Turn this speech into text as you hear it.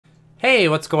Hey,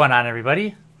 what's going on,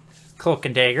 everybody?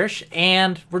 CloaknDaggerish,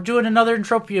 and we're doing another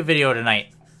Entropia video tonight.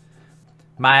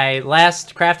 My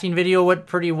last crafting video went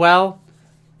pretty well,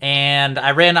 and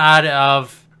I ran out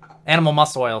of animal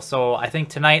muscle oil, so I think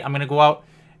tonight I'm going to go out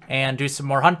and do some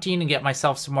more hunting and get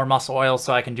myself some more muscle oil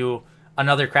so I can do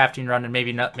another crafting run and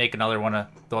maybe make another one of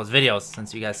those videos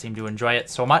since you guys seem to enjoy it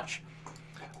so much.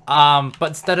 But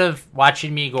instead of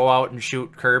watching me go out and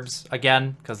shoot Kerbs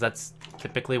again, because that's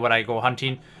typically what I go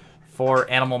hunting for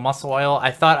animal muscle oil,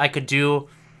 I thought I could do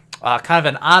kind of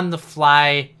an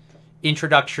on-the-fly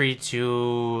introductory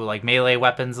to like melee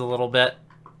weapons a little bit.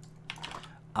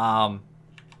 And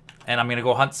I'm gonna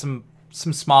go hunt some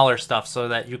smaller stuff so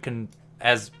that you can,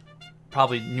 as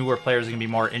probably newer players are gonna be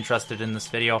more interested in this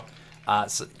video,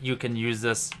 so you can use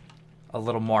this a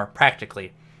little more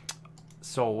practically.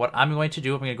 So what I'm going to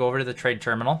do, I'm going to go over to the trade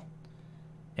terminal,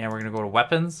 and we're going to go to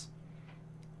weapons.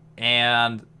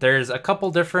 And there's a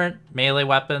couple different melee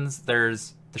weapons.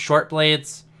 There's the short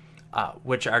blades,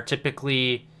 which are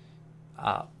typically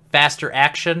faster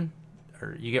action,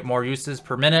 or you get more uses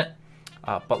per minute,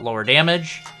 but lower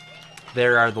damage.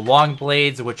 There are the long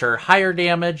blades, which are higher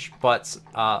damage, but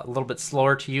a little bit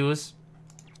slower to use.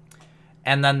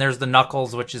 And then there's the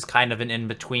knuckles, which is kind of an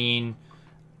in-between.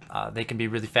 They can be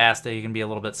really fast. They can be a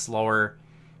little bit slower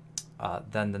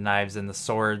than the knives and the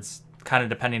swords, kind of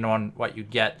depending on what you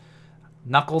get.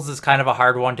 Knuckles is kind of a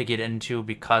hard one to get into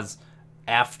because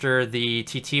after the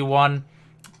TT one,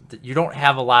 you don't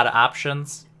have a lot of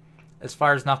options as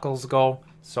far as knuckles go.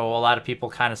 So a lot of people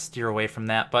kind of steer away from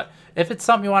that. But if it's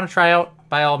something you want to try out,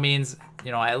 by all means,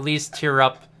 you know, at least tier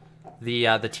up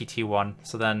the TT one.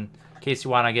 So then, in case you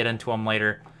want to get into them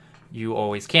later, you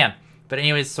always can. But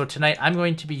anyways, so tonight I'm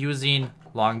going to be using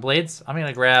long blades. I'm going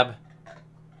to grab,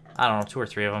 I don't know, 2 or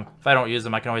 3 of them. If I don't use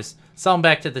them, I can always sell them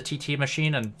back to the TT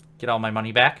machine and get all my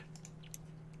money back.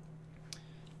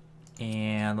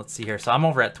 And let's see here. So I'm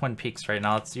over at Twin Peaks right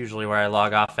now. It's usually where I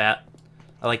log off at.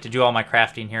 I like to do all my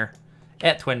crafting here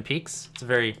at Twin Peaks. It's a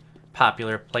very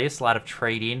popular place. A lot of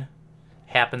trading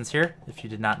happens here, if you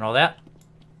did not know that.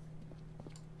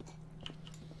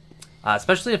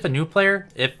 Especially if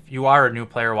you are a new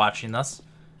player watching this,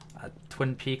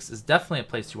 Twin Peaks is definitely a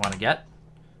place you want to get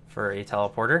for a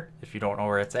teleporter if you don't know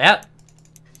where it's at.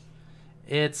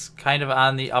 It's kind of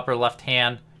on the upper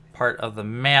left-hand part of the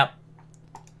map,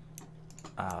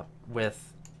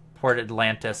 with Port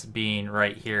Atlantis being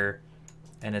right here,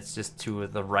 and it's just to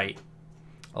the right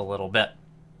a little bit.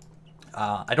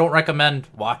 I don't recommend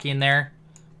walking there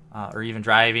or even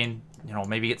driving. You know,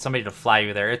 maybe get somebody to fly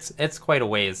you there. It's quite a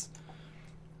ways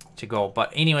to go.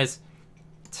 But anyways,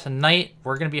 tonight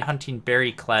we're going to be hunting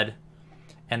Berycled,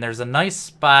 and there's a nice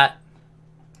spot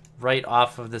right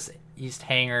off of this East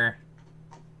Hangar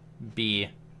B.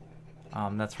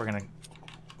 That's where we're going to...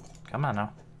 Come on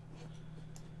now.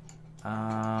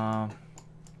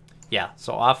 Yeah,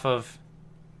 so off of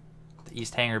the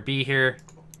East Hangar B here.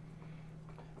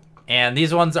 And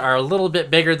these ones are a little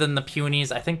bit bigger than the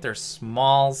punies. I think they're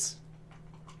smalls.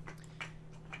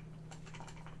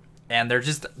 And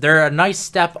they're a nice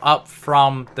step up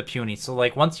from the puny. So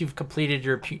like once you've completed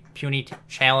your puny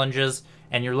challenges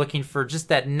and you're looking for just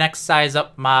that next size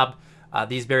up mob,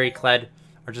 these Berycled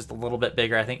are just a little bit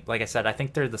bigger. I think, like I said, I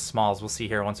think they're the smalls. We'll see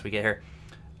here once we get here.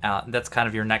 That's kind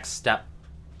of your next step.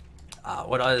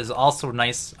 What is also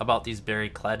nice about these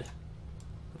Berycled,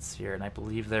 let's see here, and I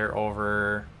believe they're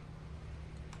over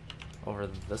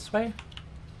this way.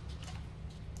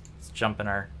 Let's jump in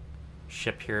our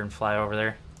ship here and fly over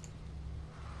there.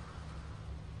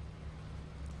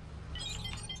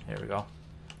 There we go.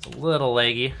 It's a little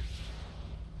laggy.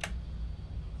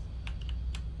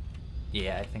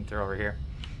 Yeah, I think they're over here.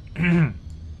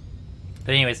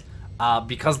 But anyways,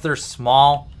 because they're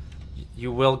small,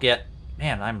 you will get...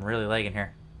 Man, I'm really lagging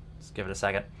here. Let's give it a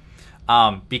second.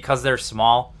 Because they're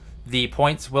small, the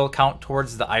points will count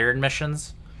towards the iron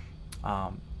missions.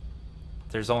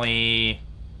 There's only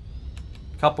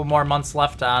a couple more months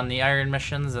left on the iron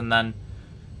missions, and then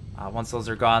once those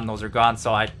are gone, those are gone.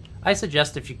 So I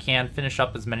suggest if you can, finish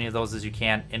up as many of those as you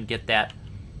can and get that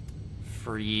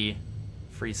free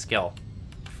skill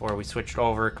before we switched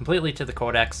over completely to the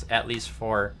Codex, at least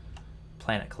for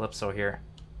Planet Calypso here.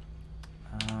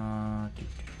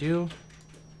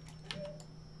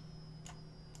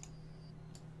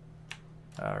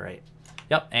 All right.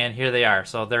 Yep, and here they are.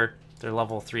 So they're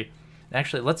level 3.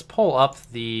 Actually, let's pull up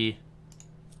the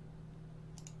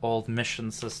old mission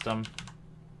system.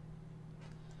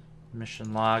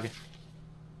 Mission log.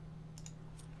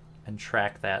 And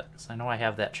track that, because I know I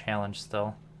have that challenge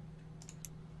still.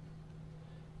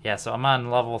 Yeah, so I'm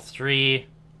on level 3.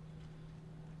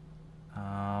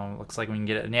 Looks like we can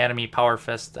get anatomy, power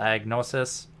fist,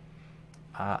 diagnosis.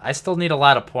 I still need a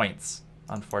lot of points,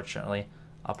 unfortunately.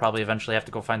 I'll probably eventually have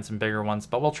to go find some bigger ones,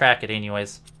 but we'll track it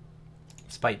anyways,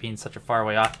 despite being such a far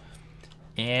way off.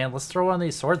 And let's throw one of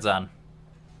these swords on.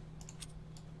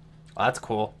 Oh, that's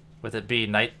cool. With it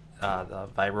being night, the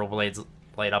vibro blades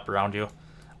light up around you.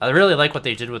 I really like what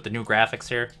they did with the new graphics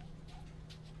here.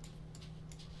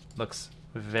 Looks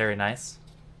very nice.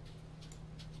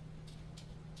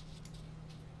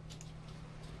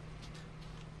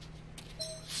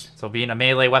 So being a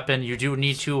melee weapon, you do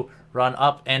need to run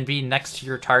up and be next to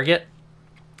your target,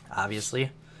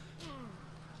 obviously.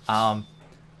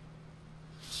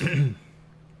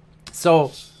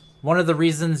 So one of the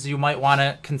reasons you might want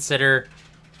to consider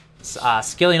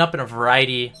skilling up in a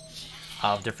variety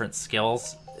of different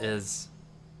skills is,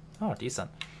 oh,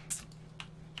 decent.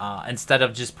 Instead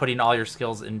of just putting all your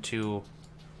skills into,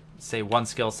 say, one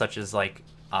skill, such as like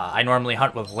I normally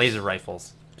hunt with laser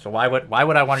rifles. So why would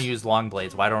I want to use long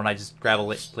blades? Why don't I just grab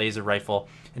a laser rifle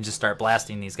and just start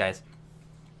blasting these guys?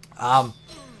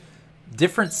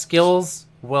 Different skills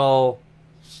will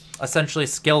essentially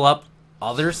skill up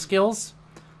other skills.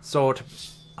 So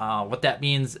what that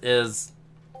means is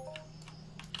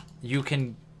you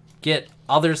can get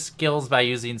other skills by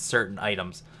using certain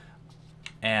items.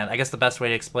 And I guess the best way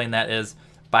to explain that is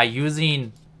by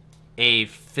using a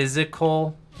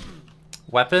physical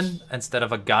weapon instead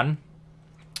of a gun.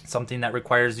 Something that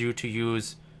requires you to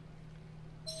use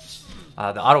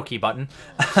the auto key button.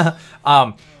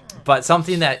 But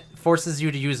something that forces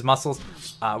you to use muscles.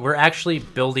 We're actually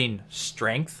building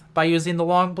strength by using the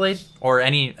long blade, or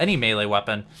any melee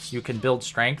weapon. You can build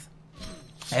strength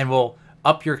and will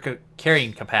up your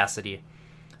carrying capacity,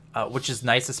 which is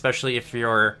nice, especially if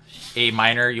you're a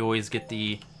miner. You always get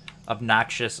the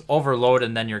obnoxious overload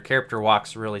and then your character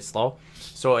walks really slow.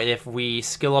 So if we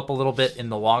skill up a little bit in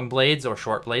the long blades or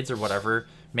short blades or whatever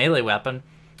melee weapon,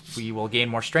 we will gain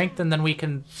more strength, and then we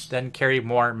can then carry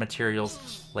more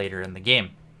materials later in the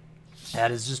game. That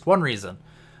is just one reason.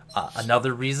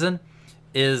 Another reason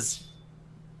is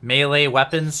melee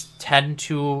weapons tend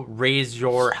to raise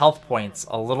your health points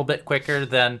a little bit quicker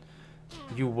than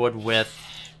you would with,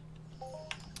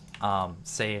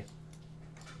 say,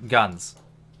 guns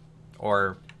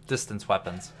or distance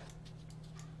weapons.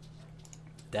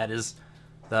 That is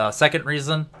the second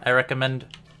reason I recommend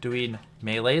doing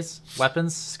melee's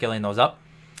weapons, skilling those up.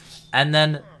 And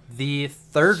then the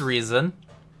third reason,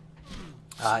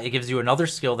 it gives you another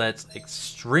skill that's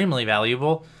extremely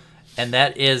valuable, and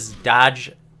that is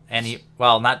dodge and,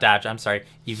 well, not dodge, I'm sorry,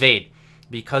 evade.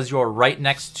 Because you're right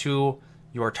next to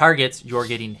your targets, you're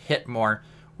getting hit more,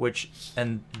 which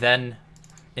and then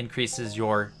increases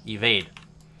your evade.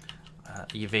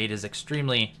 Evade is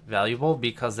extremely valuable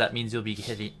because that means you'll be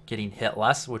getting hit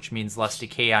less, which means less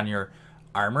decay on your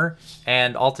armor,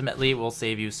 and ultimately will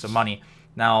save you some money.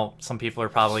 Now, some people are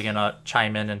probably going to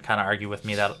chime in and kind of argue with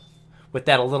me with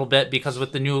that a little bit, because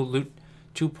with the new loot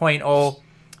 2.0,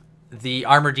 the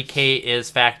armor decay is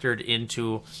factored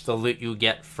into the loot you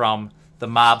get from the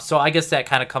mobs. So I guess that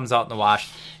kind of comes out in the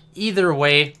wash. Either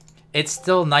way, it's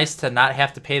still nice to not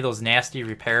have to pay those nasty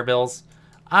repair bills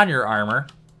on your armor.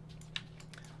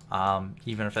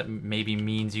 Even if it maybe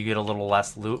means you get a little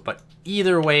less loot. But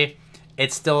either way,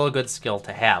 it's still a good skill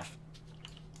to have.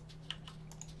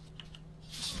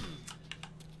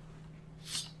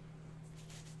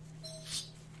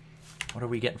 What are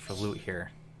we getting for loot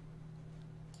here?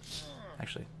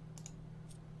 Actually,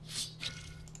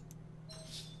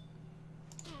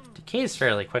 decays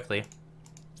fairly quickly.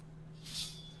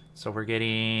 So we're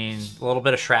getting a little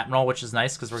bit of shrapnel, which is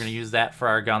nice because we're going to use that for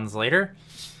our guns later.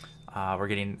 We're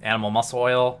getting animal muscle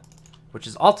oil, which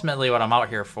is ultimately what I'm out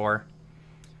here for.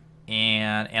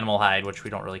 And animal hide, which we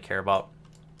don't really care about.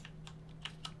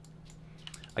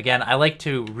 Again, I like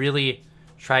to really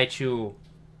try to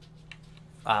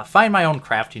find my own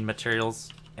crafting materials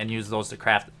and use those to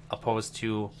craft, opposed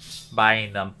to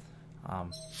buying them.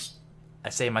 I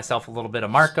save myself a little bit of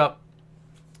markup,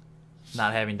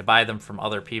 not having to buy them from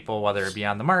other people, whether it be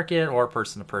on the market or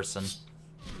person to person.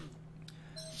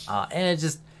 And it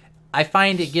just, I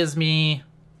find it gives me,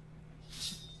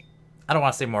 I don't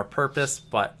want to say more purpose,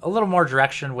 but a little more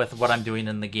direction with what I'm doing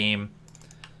in the game.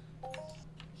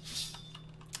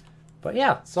 But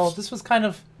yeah, so this was kind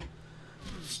of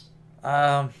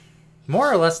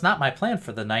more or less not my plan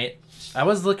for the night. I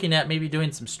was looking at maybe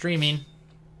doing some streaming.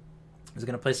 I was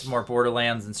going to play some more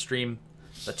Borderlands and stream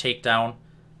the Takedown.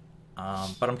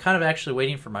 But I'm kind of actually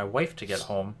waiting for my wife to get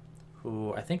home,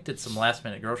 who I think did some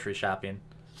last-minute grocery shopping.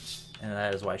 And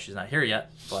that is why she's not here yet.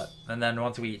 And then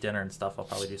once we eat dinner and stuff, I'll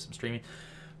probably do some streaming.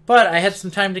 But I had some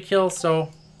time to kill,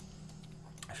 so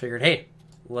figured, hey,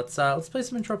 let's play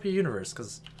some Entropia Universe,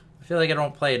 because I feel like I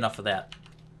don't play enough of that.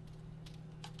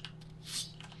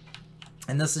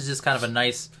 And this is just kind of a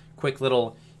nice, quick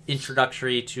little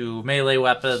introductory to melee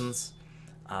weapons.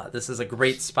 This is a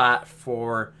great spot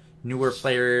for newer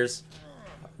players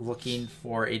looking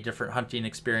for a different hunting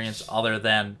experience other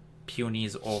than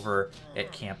punies over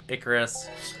at Camp Icarus.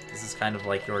 This is kind of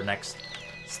like your next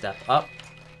step up.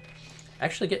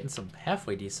 Actually getting some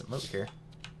halfway decent loot here.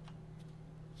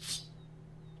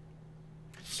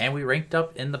 And we ranked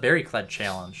up in the Berycled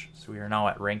challenge. So we are now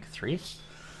at rank 3.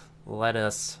 Let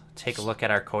us take a look at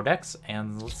our codex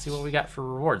and let's see what we got for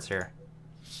rewards here.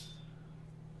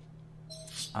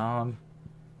 I've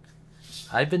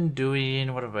been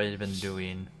doing, what have I been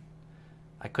doing?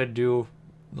 I could do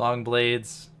long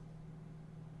blades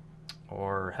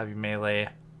or heavy melee.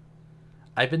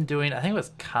 I've been doing, I think it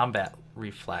was combat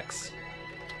reflex.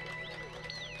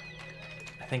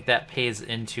 I think that pays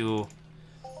into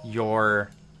your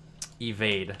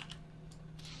evade,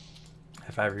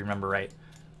 if I remember right.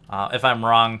 If I'm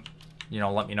wrong, you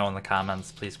know, let me know in the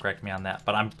comments. Please correct me on that.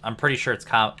 But I'm pretty sure it's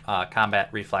combat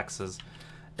reflexes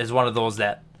is one of those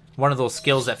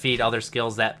skills that feed other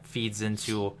skills that feeds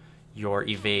into your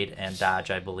evade and dodge,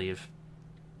 I believe.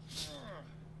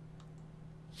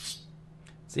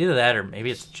 It's either that or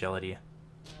maybe it's agility.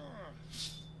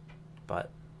 But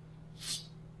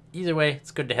either way,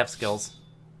 it's good to have skills.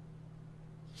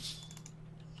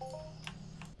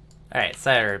 Alright,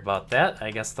 sorry about that.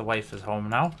 I guess the wife is home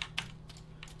now.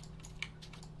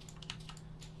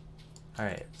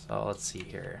 Alright, so let's see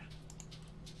here.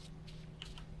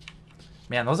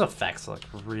 Man, those effects look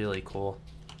really cool.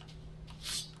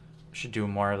 We should do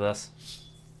more of this.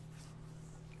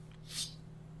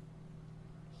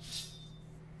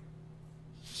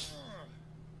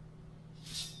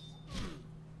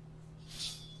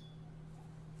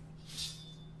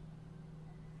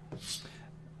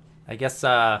 I guess,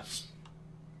 otherwise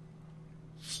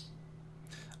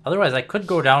I could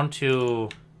go down to,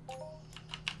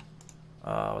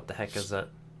 what the heck is it?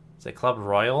 Is it Club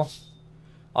Royal?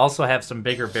 Also have some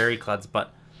bigger Berycleds,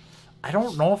 but I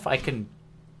don't know if I can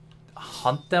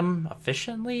hunt them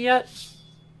efficiently yet.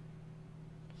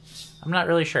 I'm not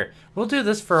really sure. We'll do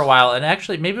this for a while, and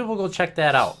actually, maybe we'll go check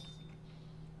that out.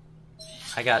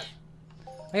 I got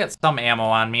some ammo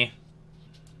on me.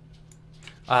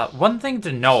 One thing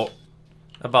to note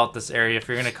about this area, if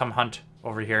you're going to come hunt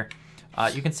over here,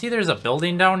 you can see there's a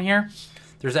building down here.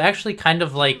 There's actually kind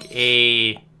of like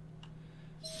a...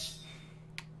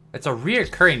 It's a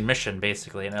reoccurring mission,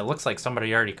 basically, and it looks like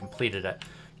somebody already completed it.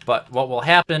 But what will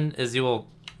happen is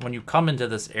when you come into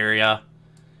this area,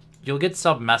 you'll get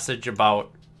some message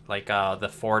about, like, the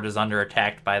fort is under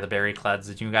attack by the Berycleds,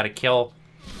 and you got to kill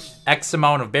X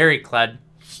amount of Berycled,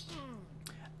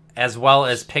 as well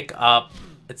as pick up,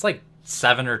 it's like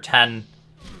 7 or 10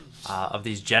 of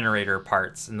these generator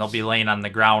parts, and they'll be laying on the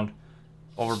ground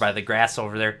over by the grass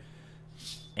over there,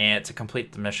 and to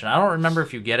complete the mission. I don't remember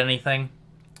if you get anything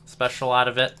special out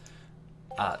of it.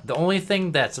 The only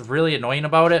thing that's really annoying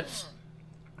about it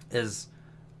is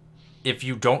if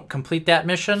you don't complete that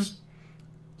mission,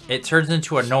 it turns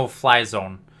into a no-fly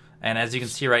zone. And as you can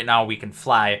see right now, we can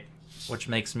fly, which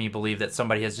makes me believe that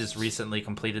somebody has just recently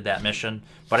completed that mission.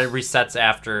 But it resets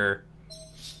after,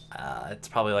 it's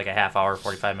probably like a half hour,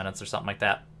 45 minutes or something like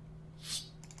that.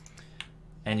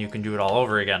 And you can do it all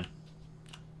over again.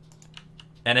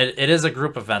 And it is a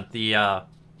group event. The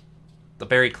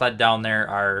Berycled down there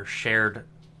are shared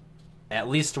at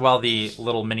least while the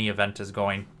little mini event is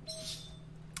going.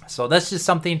 So that's just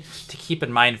something to keep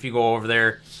in mind if you go over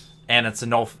there and it's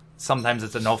sometimes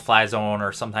it's a no-fly zone,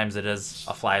 or sometimes it is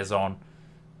a fly zone.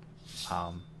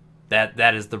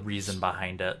 That is the reason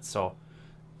behind it. So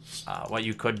what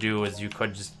you could do is you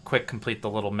could just quick complete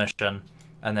the little mission,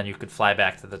 and then you could fly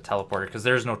back to the teleporter, because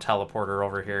there's no teleporter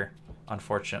over here,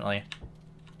 unfortunately.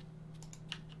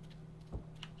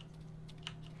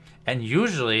 And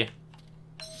usually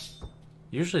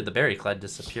the Berycled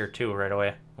disappear too right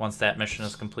away. Once that mission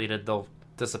is completed, they'll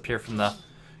disappear from the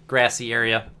grassy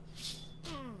area.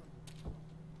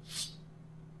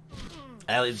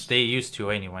 At least they used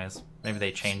to anyways. Maybe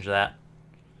they changed that.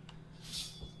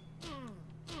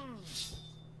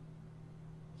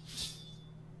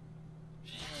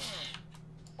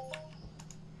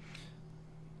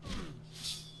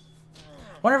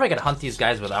 Wonder if I could hunt these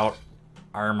guys without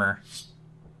armor.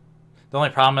 The only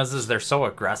problem is they're so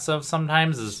aggressive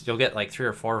sometimes, is you'll get like 3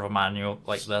 or 4 of them on you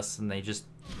like this, and they just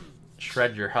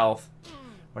shred your health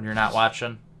when you're not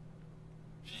watching.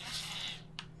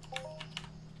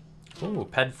 Ooh,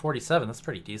 Ped 47, that's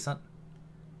pretty decent.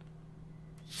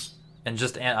 And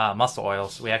just muscle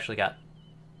oils. We actually got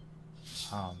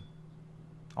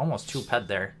almost 2 ped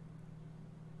there.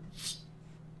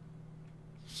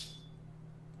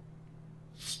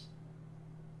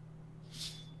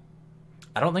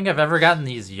 I don't think I've ever gotten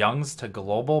these youngs to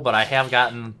global, but I have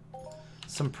gotten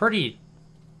some pretty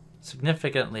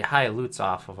significantly high loots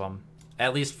off of them,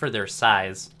 at least for their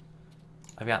size.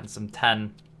 I've gotten some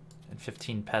 10 and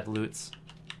 15 ped loots.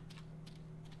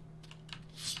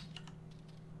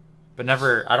 But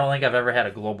never, I don't think I've ever had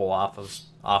a global off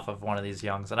of one of these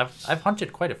youngs, and I've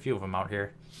hunted quite a few of them out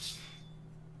here.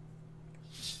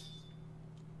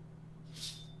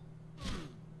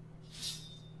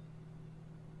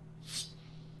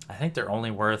 I think they're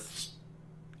only worth,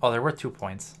 oh, they're worth 2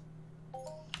 points.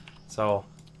 So,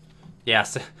 yeah,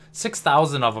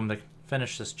 6,000 of them to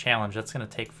finish this challenge. That's gonna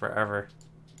take forever,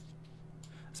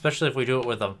 especially if we do it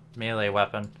with a melee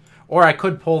weapon. Or I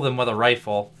could pull them with a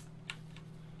rifle.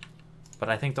 But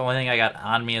I think the only thing I got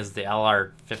on me is the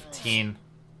LR-15.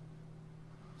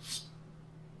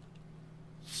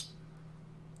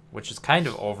 Which is kind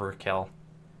of overkill.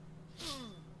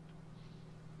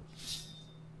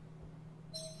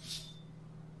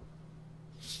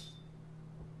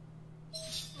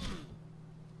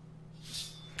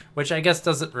 Which I guess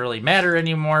doesn't really matter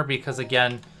anymore because,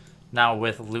 again, now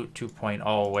with Loot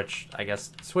 2.0, which I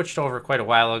guess switched over quite a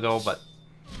while ago, but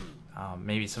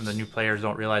maybe some of the new players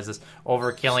don't realize this.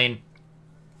 Overkilling,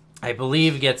 I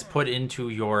believe, gets put into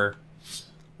your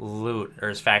loot, or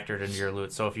is factored into your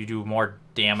loot. So if you do more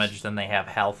damage than they have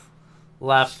health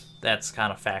left, that's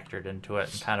kind of factored into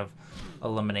it and kind of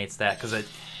eliminates that. Because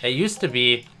it used to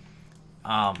be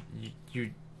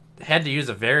you had to use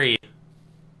a very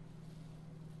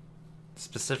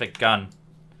specific gun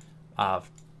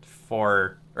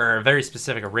or a very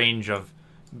specific range of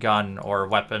gun or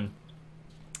weapon,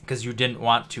 because you didn't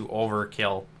want to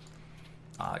overkill,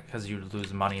 because you'd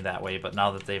lose money that way. But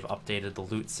now that they've updated the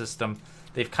loot system,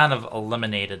 they've kind of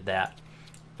eliminated that.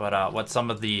 But what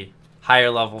some of the higher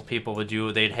level people would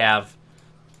do, they'd have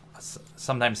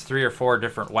sometimes 3 or 4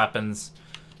 different weapons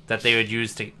that they would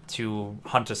use to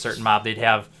hunt a certain mob. They'd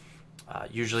have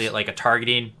usually like a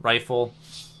targeting rifle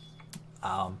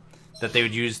that they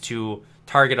would use to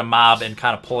target a mob and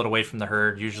kind of pull it away from the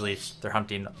herd. Usually they're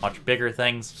hunting much bigger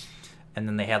things. And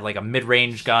then they had like a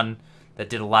mid-range gun that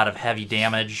did a lot of heavy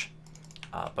damage,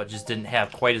 but just didn't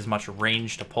have quite as much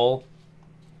range to pull.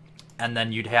 And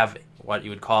then you'd have what you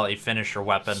would call a finisher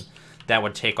weapon that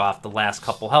would take off the last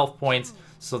couple health points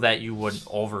so that you wouldn't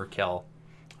overkill.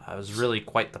 It was really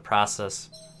quite the process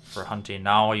for hunting.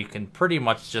 Now you can pretty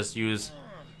much just use,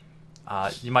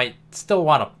 you might still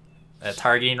want a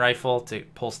targeting rifle to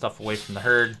pull stuff away from the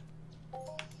herd,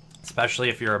 especially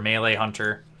if you're a melee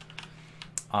hunter.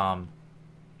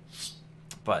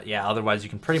 But yeah, otherwise you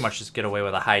can pretty much just get away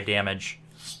with a high damage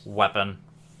weapon,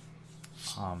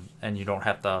 and you don't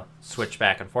have to switch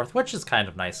back and forth, which is kind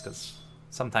of nice because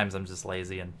sometimes I'm just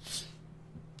lazy and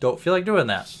don't feel like doing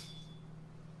that.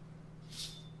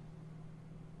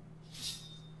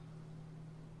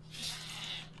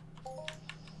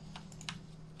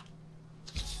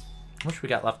 How much we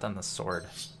got left on the sword?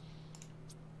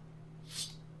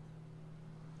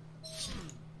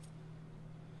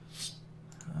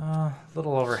 A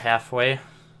little over halfway.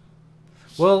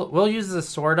 We'll use the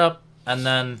sword up, and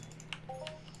then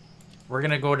we're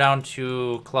gonna go down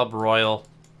to Club Royal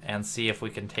and see if we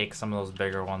can take some of those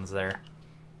bigger ones there.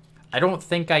 I don't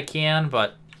think I can,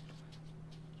 but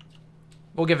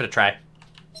we'll give it a try.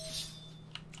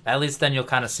 At least then you'll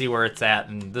kind of see where it's at,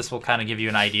 and this will kind of give you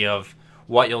an idea of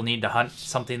what you'll need to hunt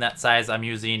something that size. I'm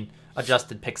using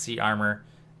adjusted pixie armor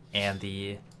and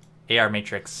the AR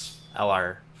Matrix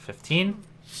LR-15.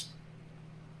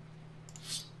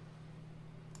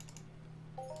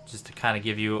 Just to kind of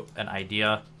give you an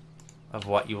idea of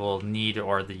what you will need,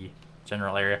 or the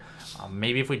general area.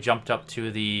 Maybe if we jumped up to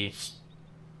the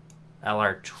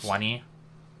LR-20,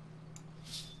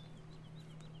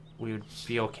 we would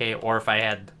be okay, or if I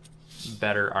had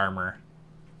better armor.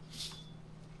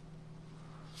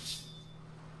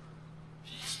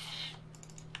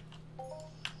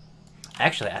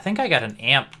 Actually, I think I got an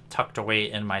amp tucked away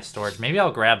in my storage. Maybe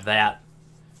I'll grab that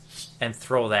and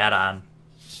throw that on.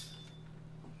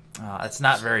 It's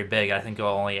not very big. I think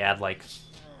it'll only add like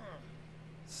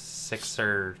 6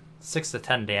 to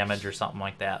 10 damage or something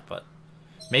like that. But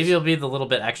maybe it'll be the little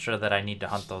bit extra that I need to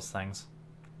hunt those things.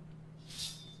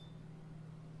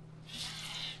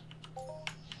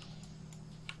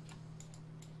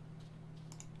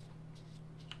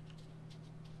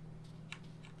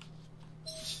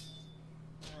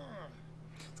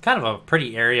 It's kind of a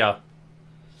pretty area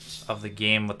of the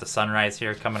game with the sunrise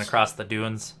here coming across the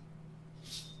dunes.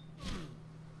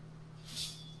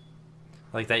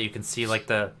 Like that, you can see like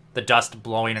the dust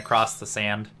blowing across the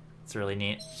sand. It's really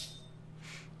neat.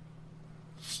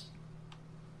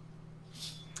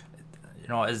 You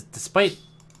know, despite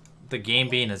the game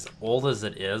being as old as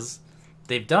it is,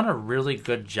 they've done a really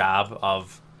good job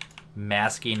of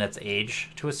masking its age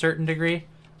to a certain degree.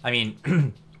 I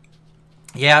mean,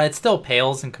 yeah, it still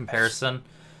pales in comparison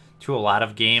to a lot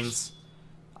of games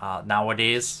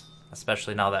nowadays,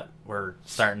 especially now that we're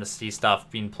starting to see stuff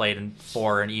being played in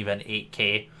 4 and even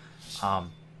 8K.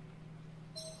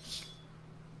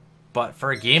 But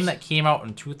for a game that came out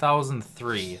in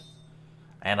 2003,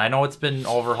 and I know it's been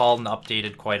overhauled and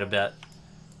updated quite a bit,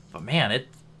 but man, it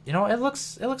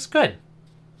looks good.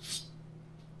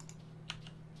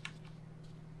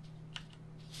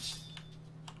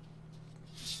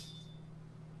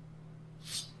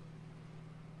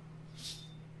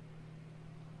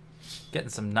 Getting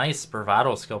some nice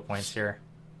bravado skill points here.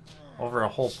 Over a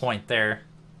whole point there.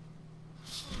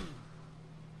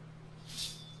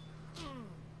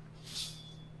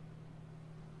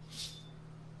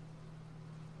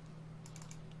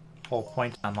 Whole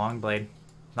point on Longblade.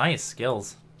 Nice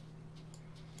skills.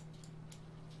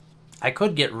 I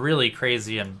could get really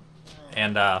crazy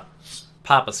and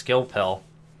pop a skill pill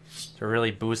to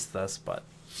really boost this, but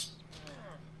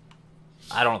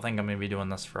I don't think I'm going to be doing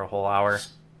this for a whole hour.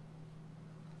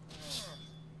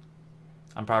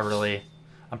 I'm probably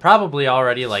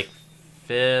already like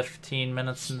 15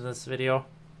 minutes into this video.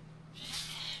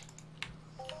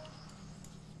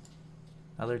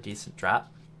 Another decent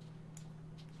drop.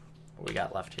 What we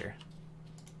got left here?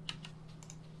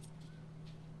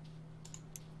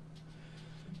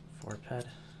 4-ped.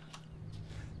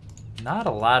 Not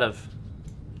a lot of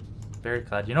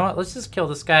Berycled. You know what? Let's just kill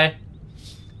this guy.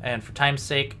 And for time's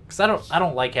sake, because I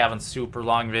don't like having super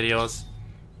long videos.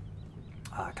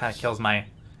 Kind of kills my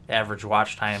average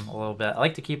watch time a little bit. I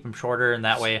like to keep them shorter, and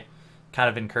that way kind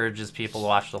of encourages people to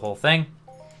watch the whole thing.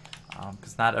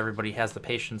 Because not everybody has the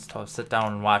patience to sit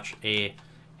down and watch a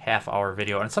half-hour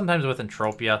video. And sometimes with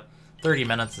Entropia, 30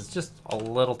 minutes is just a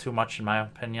little too much in my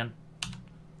opinion.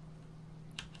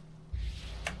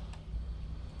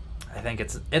 I think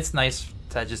it's nice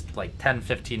to just like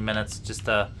 10-15 minutes just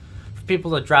for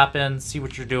people to drop in, see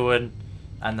what you're doing,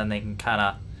 and then they can kind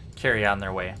of carry on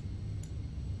their way.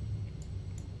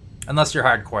 Unless you're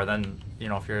hardcore, then, you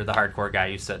know, if you're the hardcore guy,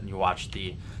 you sit and you watch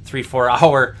the 3-4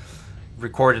 hour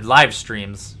recorded live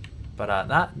streams. But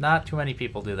not too many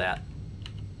people do that.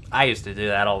 I used to do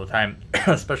that all the time,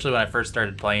 especially when I first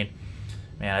started playing.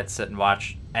 Man, I'd sit and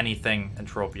watch anything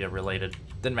Entropia related.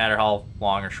 Didn't matter how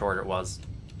long or short it was.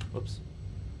 Whoops.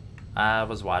 I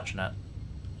was watching it.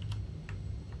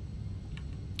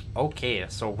 Okay,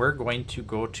 so we're going to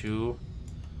go to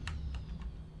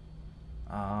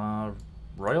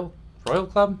Royal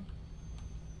Club?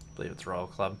 I believe it's Royal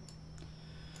Club.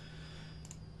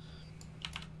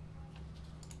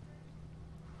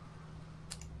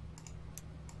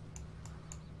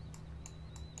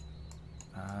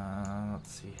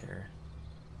 Let's see here.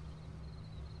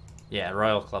 Yeah,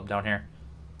 Royal Club down here.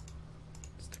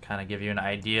 Just to kind of give you an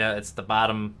idea, it's the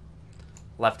bottom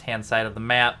left-hand side of the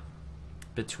map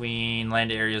between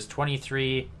land areas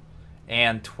 23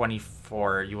 and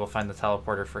 24. You will find the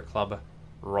teleporter for Club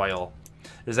Royal.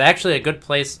 There's actually a good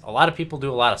place. A lot of people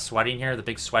do a lot of sweating here, the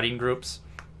big sweating groups,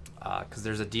 because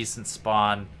there's a decent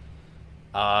spawn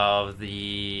of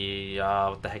the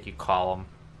what the heck you call them,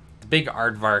 the big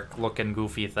aardvark looking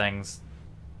goofy things,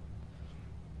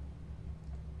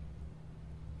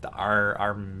 the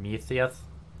Armethea,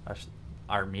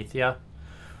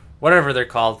 whatever they're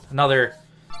called. Another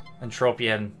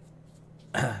Entropian,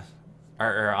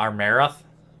 Armerath.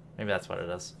 Maybe that's what it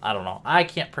is. I don't know. I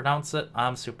can't pronounce it.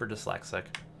 I'm super dyslexic.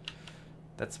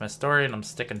 That's my story, and I'm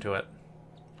sticking to it.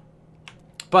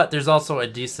 But there's also a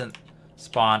decent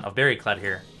spawn of Berycled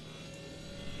here.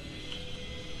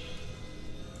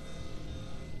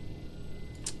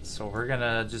 So we're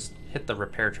gonna just hit the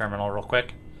repair terminal real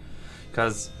quick,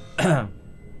 because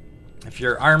if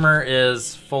your armor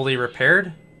is fully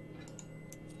repaired,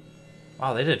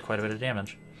 wow, they did quite a bit of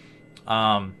damage.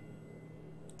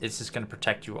 It's just going to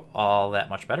protect you all that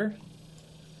much better.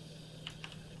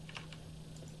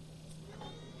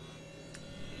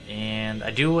 And I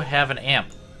do have an amp.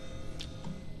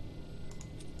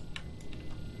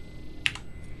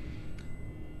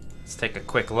 Let's take a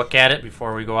quick look at it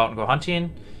before we go out and go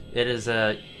hunting. It is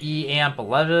a E-Amp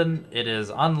 11. It is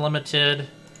unlimited.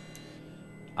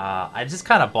 I just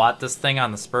kind of bought this thing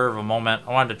on the spur of a moment.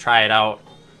 I wanted to try it out.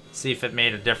 see if it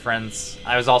made a difference.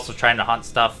 I was also trying to hunt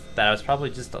stuff that was probably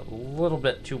just a little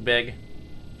bit too big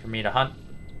for me to hunt.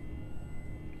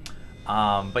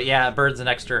 But yeah, bird's an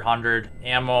extra 100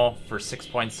 ammo for 6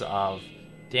 points of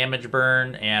damage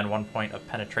burn and 1 point of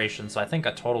penetration, so I think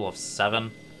a total of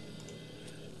 7.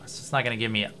 So it's not going to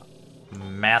give me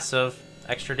massive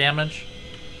extra damage,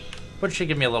 but it should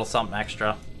give me a little something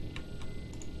extra.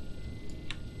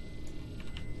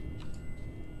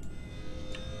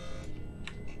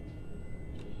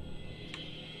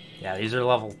 Yeah, these are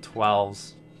level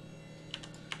 12s,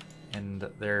 and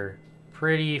they're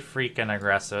pretty freaking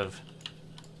aggressive.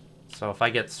 So if I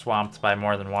get swamped by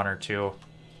more than 1 or 2,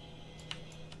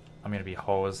 I'm gonna be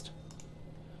hosed.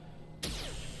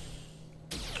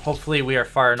 Hopefully we are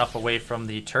far enough away from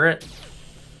the turret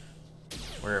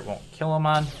where it won't kill him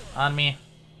on me.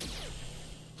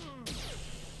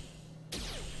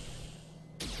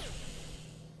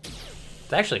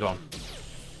 It's actually going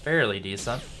fairly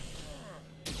decent.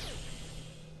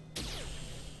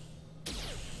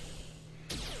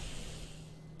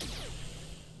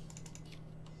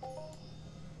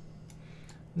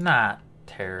 Not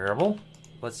terrible.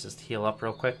 Let's just heal up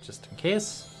real quick just in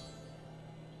case.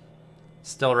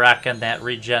 Still rocking that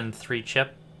regen 3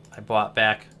 chip I bought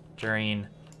back during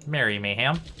Merry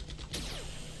Mayhem.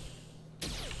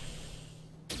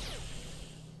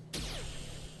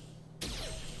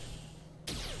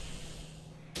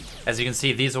 As you can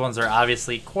see, these ones are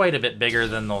obviously quite a bit bigger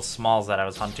than those smalls that I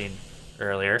was hunting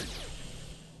earlier.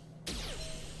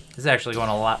 This is actually going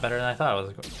a lot better than I thought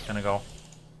it was going to go.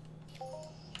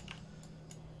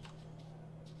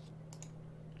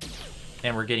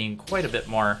 And we're getting quite a bit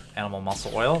more animal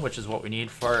muscle oil, which is what we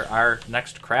need for our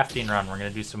next crafting run. We're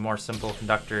going to do some more simple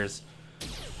conductors.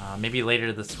 Maybe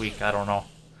later this week, I don't know.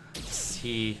 Let's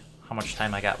see how much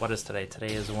time I got. What is today?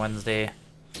 Today is Wednesday.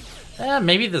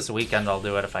 Maybe this weekend I'll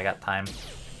do it if I got time.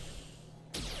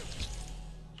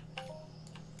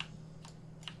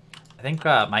 I think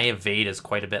my evade is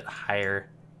quite a bit higher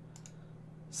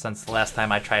since the last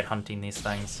time I tried hunting these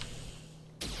things.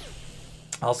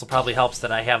 Also probably helps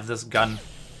that I have this gun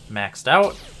maxed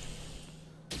out.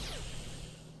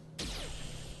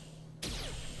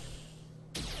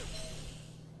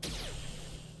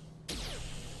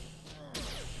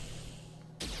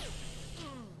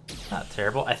 Not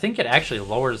terrible. I think it actually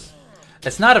lowers...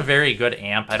 It's not a very good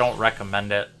amp. I don't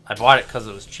recommend it. I bought it because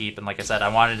it was cheap, and like I said, I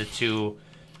wanted it to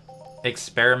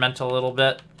experiment a little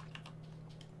bit.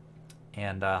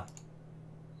 And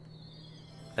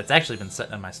it's actually been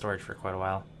sitting in my storage for quite a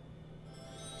while.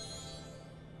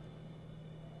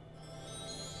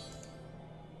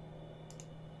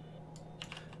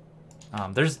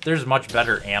 There's much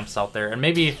better amps out there, and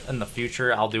maybe in the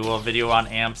future I'll do a video on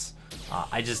amps.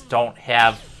 I just don't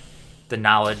have the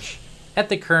knowledge at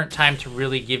the current time to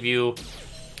really give you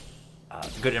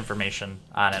good information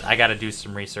on it. I got to do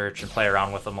some research and play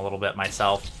around with them a little bit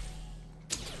myself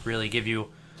to really give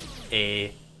you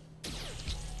a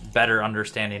better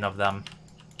understanding of them.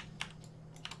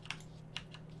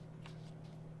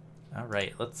 All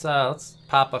right, let's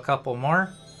pop a couple more,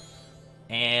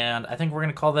 and I think we're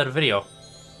gonna call that a video.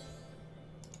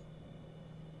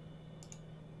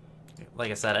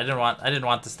 Like I said, I didn't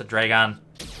want this to drag on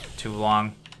too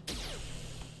long.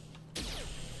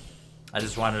 I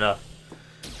just wanted to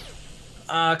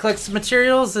collect some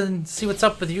materials and see what's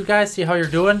up with you guys, see how you're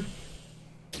doing.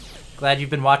 Glad you've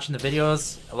been watching the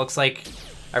videos. It looks like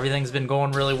everything's been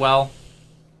going really well.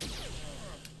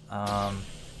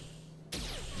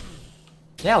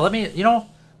 Yeah, let me,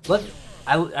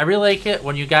 I really like it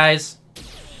when you guys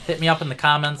hit me up in the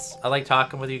comments. I like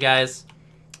talking with you guys.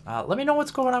 Let me know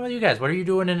what's going on with you guys. What are you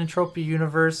doing in Entropia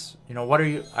universe? What are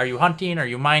you hunting? Are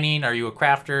you mining? Are you a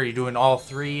crafter? Are you doing all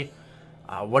three?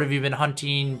 What have you been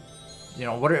hunting?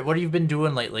 What have you been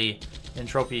doing lately in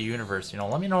Entropia universe?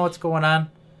 Let me know what's going on.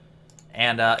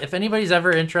 And if anybody's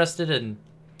ever interested in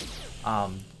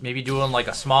maybe doing like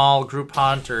a small group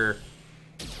hunt or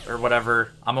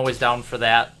whatever, I'm always down for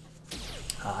that.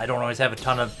 I don't always have a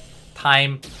ton of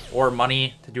time or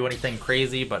money to do anything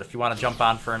crazy, but if you want to jump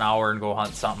on for an hour and go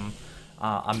hunt something,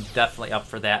 I'm definitely up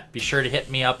for that. Be sure to hit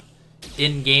me up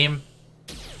in game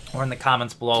or in the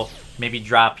comments below. Maybe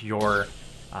drop your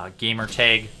gamer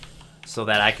tag so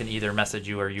that I can either message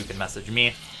you or you can message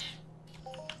me.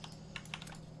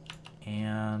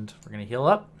 And we're gonna heal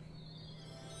up.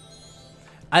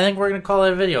 I think we're gonna call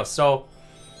it a video. So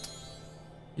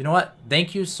you know what?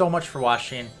 Thank you so much for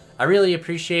watching. I really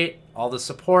appreciate all the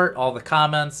support, all the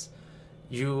comments.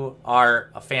 You are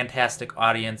a fantastic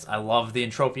audience. I love the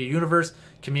Entropia universe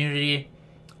community.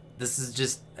 This is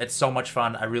just, it's so much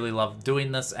fun. I really love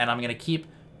doing this, and I'm going to keep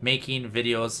making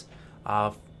videos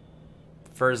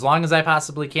for as long as I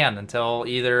possibly can, until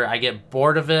either I get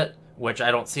bored of it, which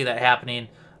I don't see that happening,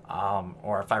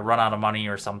 or if I run out of money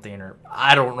or something, or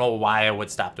I don't know why I would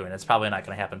stop doing it. It's probably not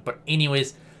going to happen. But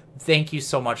anyways, thank you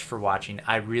so much for watching.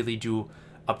 I really do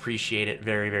appreciate it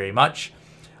very, very much.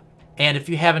 And if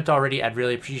you haven't already, I'd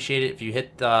really appreciate it if you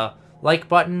hit the like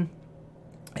button.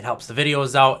 It helps the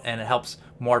videos out, and it helps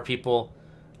more people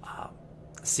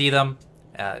see them.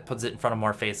 It puts it in front of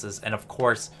more faces. And of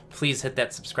course, please hit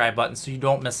that subscribe button so you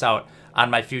don't miss out on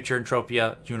my future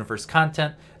Entropia universe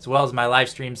content, as well as my live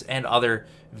streams and other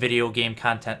video game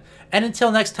content. And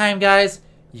until next time, guys,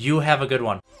 you have a good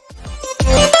one.